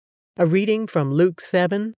A reading from Luke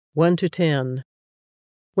 7, 1-10.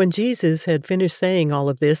 When Jesus had finished saying all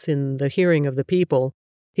of this in the hearing of the people,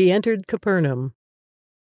 he entered Capernaum.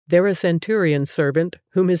 There a centurion's servant,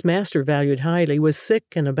 whom his master valued highly, was sick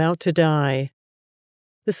and about to die.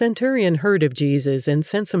 The centurion heard of Jesus and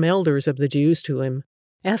sent some elders of the Jews to him,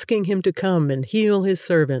 asking him to come and heal his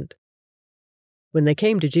servant. When they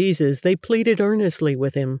came to Jesus, they pleaded earnestly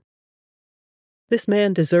with him. "This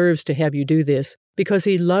man deserves to have you do this, because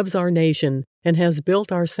he loves our nation and has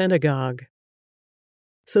built our synagogue."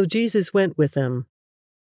 So Jesus went with them.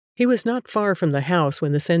 He was not far from the house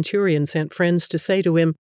when the centurion sent friends to say to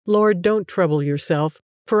him, "Lord, don't trouble yourself,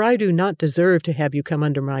 for I do not deserve to have you come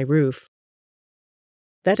under my roof.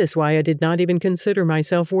 That is why I did not even consider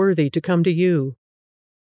myself worthy to come to you.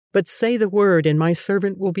 But say the word, and my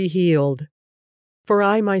servant will be healed. For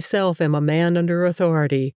I myself am a man under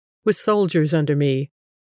authority, with soldiers under me.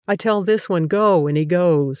 I tell this one, 'Go,' and he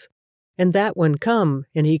goes, and that one, 'Come,'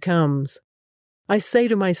 and he comes. I say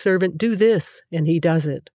to my servant, 'Do this,' and he does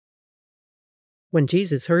it." When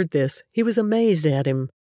Jesus heard this, he was amazed at him.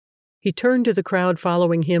 He turned to the crowd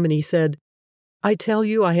following him, and he said, "I tell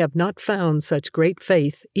you, I have not found such great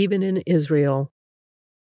faith even in Israel."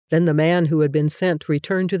 Then the man who had been sent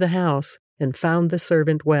returned to the house and found the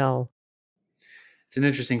servant well. It's an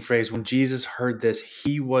interesting phrase. When Jesus heard this,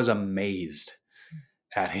 he was amazed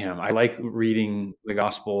at him. I like reading the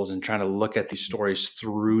Gospels and trying to look at these stories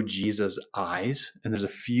through Jesus' eyes. And there's a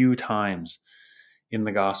few times in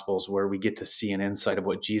the Gospels where we get to see an insight of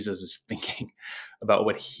what Jesus is thinking about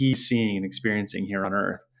what he's seeing and experiencing here on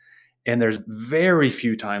earth. And there's very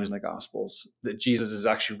few times in the Gospels that Jesus is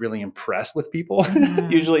actually really impressed with people.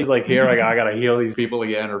 Usually he's like, here, I got to heal these people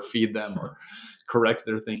again or feed them or correct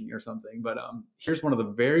their thinking or something. But here's one of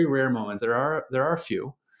the very rare moments. There are a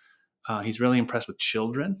few. He's really impressed with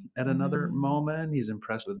children at another moment. He's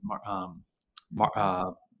impressed with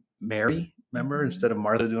Mary, remember, instead of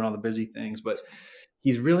Martha doing all the busy things. But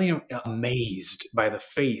he's really amazed by the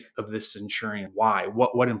faith of this centurion. Why?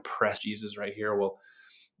 What impressed Jesus right here? Well,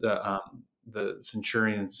 the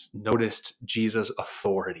centurions noticed Jesus'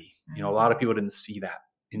 authority. A lot of people didn't see that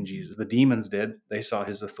in Jesus. The demons did. They saw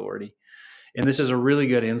his authority. And this is a really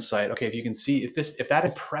good insight. Okay, if you can see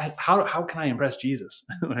how can I impress Jesus?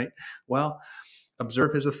 Right? Well,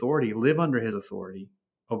 observe his authority, live under his authority,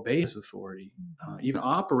 obey his authority, even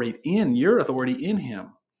operate in your authority in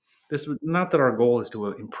him. This not that our goal is to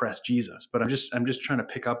impress Jesus, but I'm just trying to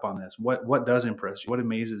pick up on this. What does impress you? What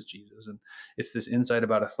amazes Jesus? And it's this insight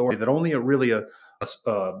about authority that only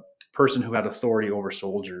a person who had authority over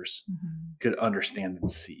soldiers could understand and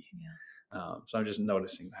see. Yeah. So I'm just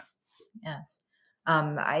noticing that. Yes.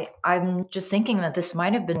 I'm just thinking that this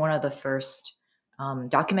might have been one of the first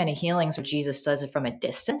documented healings where Jesus does it from a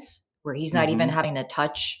distance, where he's not even having to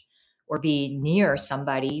touch or be near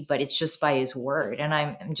somebody, but it's just by his word. And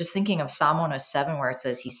I'm just thinking of Psalm 107, where it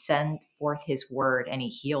says he sent forth his word and he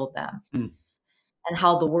healed them. And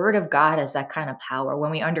how the word of God has that kind of power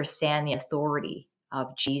when we understand the authority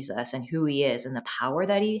of Jesus and who he is and the power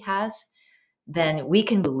that he has. Then we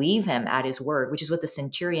can believe him at his word, which is what the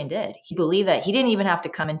centurion did. He believed that he didn't even have to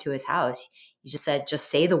come into his house. He just said, just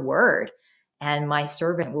say the word and my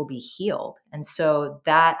servant will be healed. And so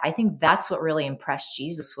I think that's what really impressed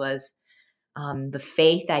Jesus was the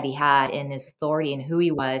faith that he had in his authority and who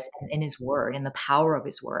he was and in his word and the power of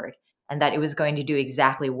his word, and that it was going to do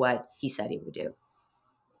exactly what he said he would do.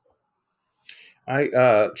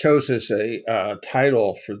 I chose as a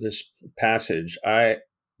title for this passage, I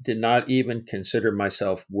did not even consider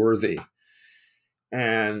myself worthy.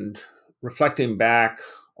 And reflecting back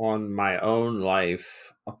on my own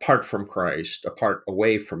life, apart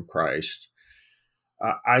away from Christ,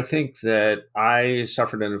 I think that I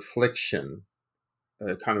suffered an affliction,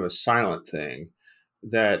 kind of a silent thing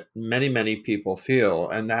that many, many people feel.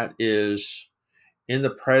 And that is in the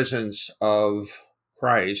presence of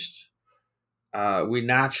Christ, we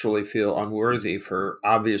naturally feel unworthy for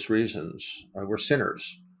obvious reasons. We're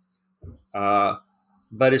sinners.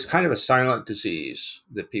 But it's kind of a silent disease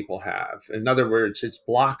that people have. In other words, it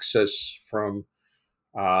blocks us from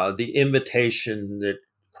the invitation that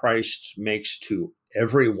Christ makes to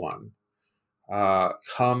everyone.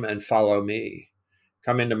 Come and follow me.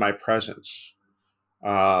 Come into my presence.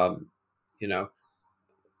 Know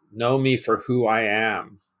me for who I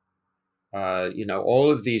am.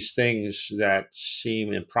 All of these things that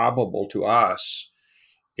seem improbable to us,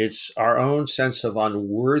 it's our own sense of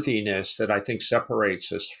unworthiness that I think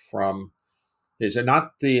separates us from. Is it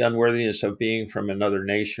not the unworthiness of being from another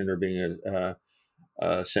nation or being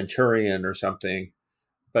a centurion or something,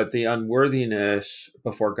 but the unworthiness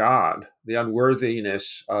before God, the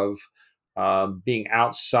unworthiness of being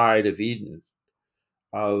outside of Eden,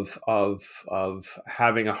 of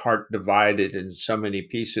having a heart divided in so many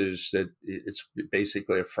pieces that it's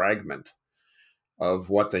basically a fragment of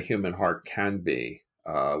what the human heart can be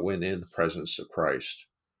when in the presence of Christ.